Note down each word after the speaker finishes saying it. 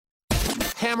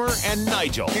Hammer, and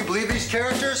Nigel. Can you believe these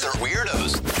characters are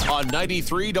weirdos? On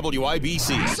 93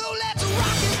 WIBC. So let's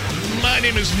rock it! My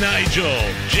name is Nigel.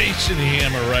 Jason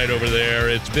Hammer right over there.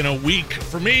 It's been a week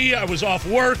for me. I was off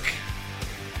work.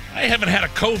 I haven't had a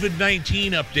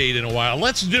COVID-19 update in a while.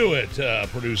 Let's do it,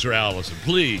 Producer Allison,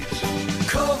 please.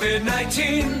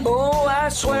 COVID-19, oh, I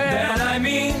swear that I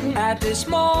mean at this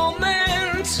moment.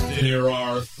 There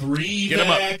are 3 Get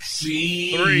 'em up.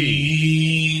 vaccines.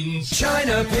 3.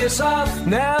 China, piss off,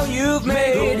 now you've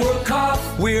made the world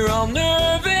cough. We're all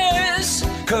nervous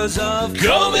because of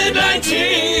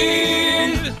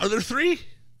COVID-19. Are there 3?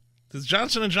 Is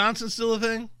Johnson & Johnson still a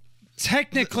thing?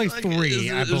 Technically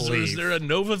 3, I believe. Is there a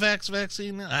Novavax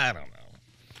vaccine? I don't know.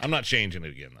 I'm not changing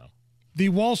it again, though. The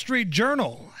Wall Street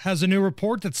Journal has a new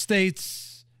report that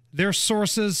states their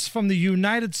sources from the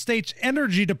United States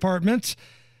Energy Department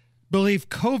believe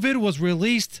COVID was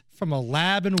released from a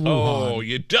lab in Wuhan. Oh,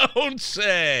 you don't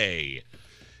say.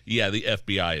 Yeah, the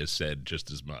FBI has said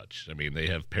just as much. I mean, they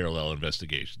have parallel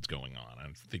investigations going on. I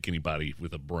think anybody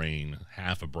with a brain,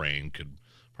 half a brain, could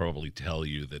probably tell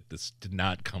you that this did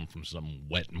not come from some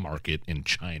wet market in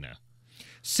China.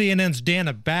 CNN's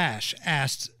Dana Bash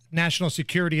asked National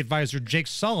Security Advisor Jake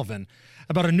Sullivan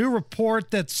about a new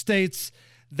report that states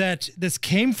that this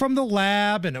came from the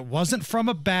lab and it wasn't from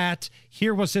a bat.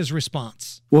 Here was his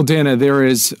response. Well, Dana, there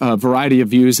is a variety of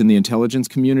views in the intelligence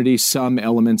community. Some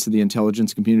elements of the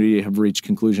intelligence community have reached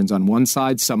conclusions on one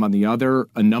side, some on the other.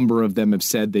 A number of them have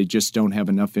said they just don't have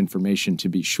enough information to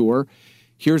be sure.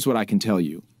 Here's what I can tell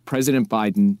you. President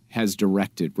Biden has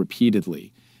directed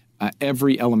repeatedly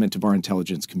every element of our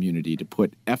intelligence community to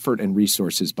put effort and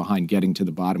resources behind getting to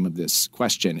the bottom of this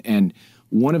question. And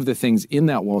one of the things in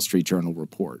that Wall Street Journal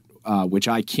report, which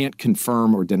I can't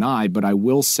confirm or deny, but I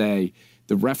will say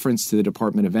the reference to the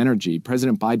Department of Energy,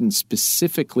 President Biden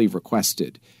specifically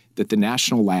requested that the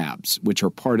national labs, which are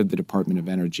part of the Department of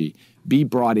Energy, be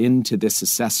brought into this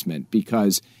assessment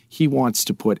because he wants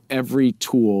to put every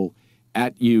tool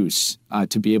at use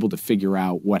to be able to figure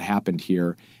out what happened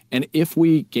here. And if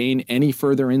we gain any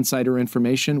further insider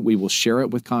information, we will share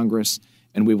it with Congress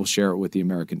and we will share it with the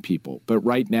American people. But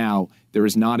right now, there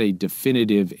is not a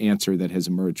definitive answer that has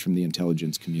emerged from the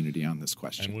intelligence community on this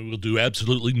question. And we will do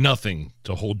absolutely nothing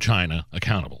to hold China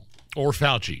accountable, or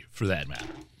Fauci, for that matter.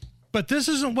 But this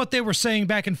isn't what they were saying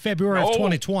back in February of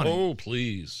 2020. Oh,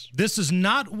 please. This is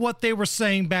not what they were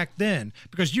saying back then,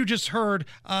 because you just heard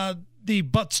the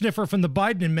butt sniffer from the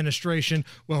Biden administration,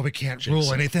 well, we can't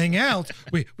rule anything out.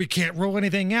 We can't rule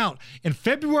anything out. In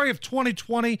February of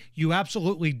 2020, you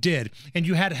absolutely did. And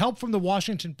you had help from the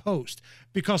Washington Post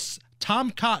because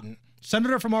Tom Cotton,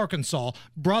 senator from Arkansas,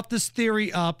 brought this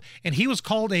theory up, and he was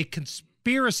called a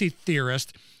conspiracy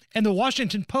theorist. And the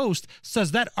Washington Post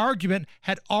says that argument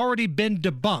had already been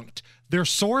debunked. Their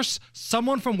source,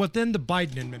 someone from within the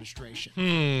Biden administration.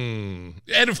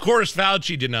 And of course,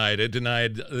 Fauci denied it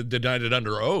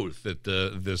under oath that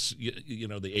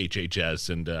the HHS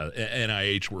and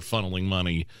NIH were funneling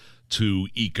money to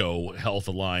Eco Health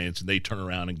Alliance, and they turned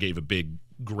around and gave a big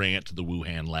grant to the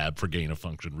Wuhan lab for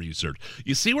gain-of-function research.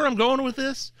 You see where I'm going with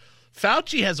this?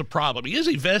 Fauci has a problem. He has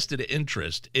a vested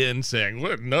interest in saying,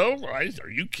 "What? No, are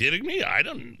you kidding me?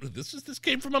 This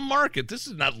came from a market. This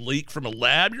is not leaked from a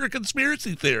lab. You're a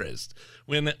conspiracy theorist."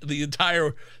 When the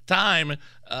entire time,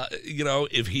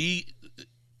 if he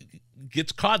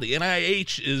gets caught, the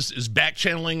NIH is back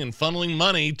channeling and funneling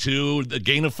money to the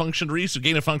gain-of-function research.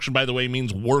 Gain-of-function, by the way,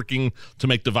 means working to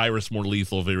make the virus more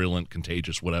lethal, virulent,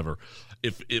 contagious, whatever.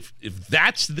 If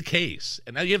that's the case,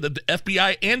 and now you have the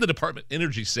FBI and the Department of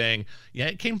Energy saying, yeah,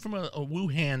 it came from a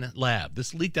Wuhan lab.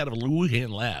 This leaked out of a Wuhan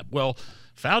lab. Well,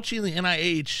 Fauci and the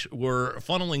NIH were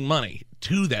funneling money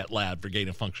to that lab for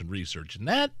gain-of-function research, and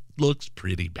that looks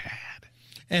pretty bad.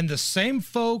 And the same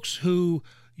folks who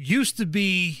used to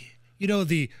be,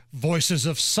 the voices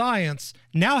of science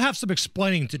now have some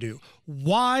explaining to do.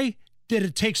 Why did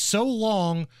it take so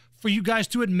long for you guys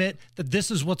to admit that this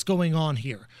is what's going on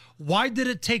here? Why did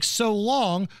it take so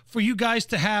long for you guys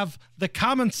to have the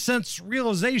common sense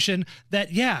realization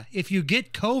that, yeah, if you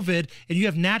get COVID and you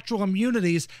have natural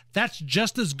immunities, that's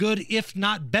just as good, if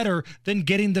not better, than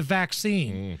getting the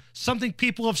vaccine? Something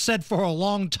people have said for a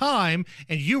long time,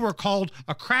 and you were called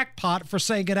a crackpot for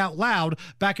saying it out loud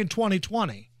back in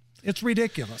 2020. It's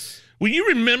ridiculous. Well, you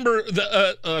remember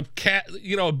a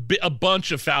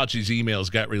bunch of Fauci's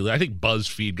emails got released. I think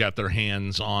BuzzFeed got their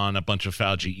hands on a bunch of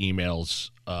Fauci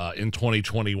emails in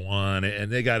 2021,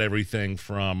 and they got everything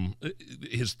from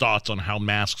his thoughts on how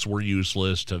masks were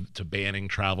useless to banning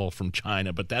travel from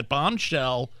China. But that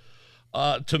bombshell,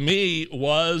 to me,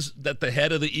 was that the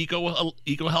head of the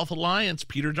Eco Health Alliance,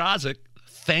 Peter Daszak,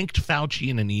 thanked Fauci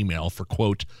in an email for,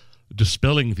 quote,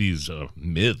 dispelling these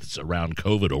myths around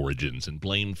COVID origins and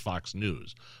blamed Fox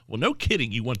News. Well, no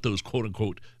kidding, you want those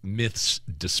quote-unquote myths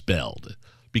dispelled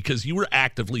because you were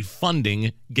actively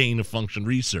funding gain-of-function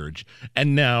research.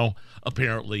 And now,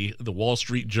 apparently, the Wall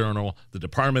Street Journal, the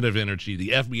Department of Energy, the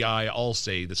FBI all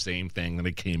say the same thing, that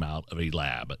it came out of a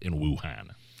lab in Wuhan.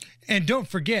 And don't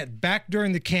forget, back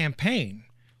during the campaign,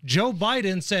 Joe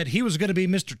Biden said he was going to be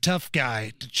Mr. Tough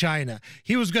Guy to China.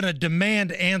 He was going to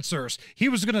demand answers. He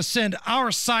was going to send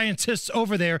our scientists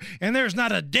over there, and there's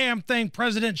not a damn thing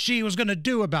President Xi was going to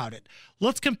do about it.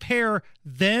 Let's compare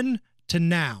then to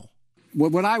now.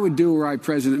 What I would do were I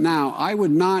president now, I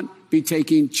would not be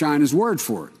taking China's word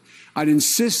for it. I'd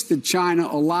insist that China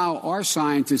allow our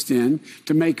scientists in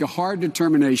to make a hard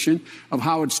determination of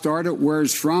how it started, where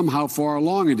it's from, how far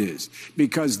along it is,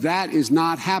 because that is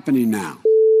not happening now.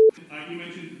 You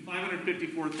mentioned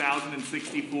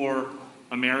 554,064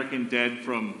 American dead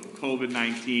from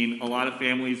COVID-19. A lot of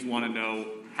families want to know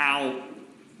how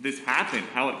this happened,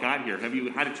 how it got here. Have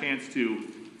you had a chance to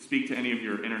speak to any of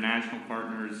your international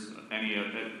partners, any of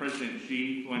President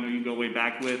Xi, who I know you go way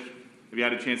back with? Have you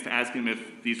had a chance to ask him if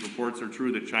these reports are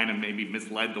true, that China maybe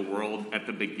misled the world at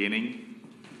the beginning?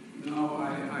 No,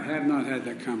 I have not had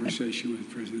that conversation with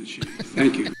President Xi.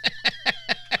 Thank you.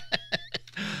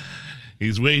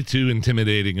 He's way too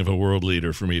intimidating of a world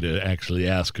leader for me to actually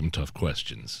ask him tough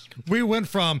questions. We went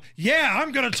from,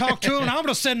 I'm going to talk to him, and I'm going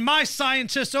to send my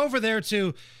scientists over there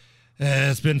to,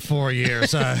 it's been 4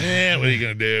 years. What are you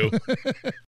going to do?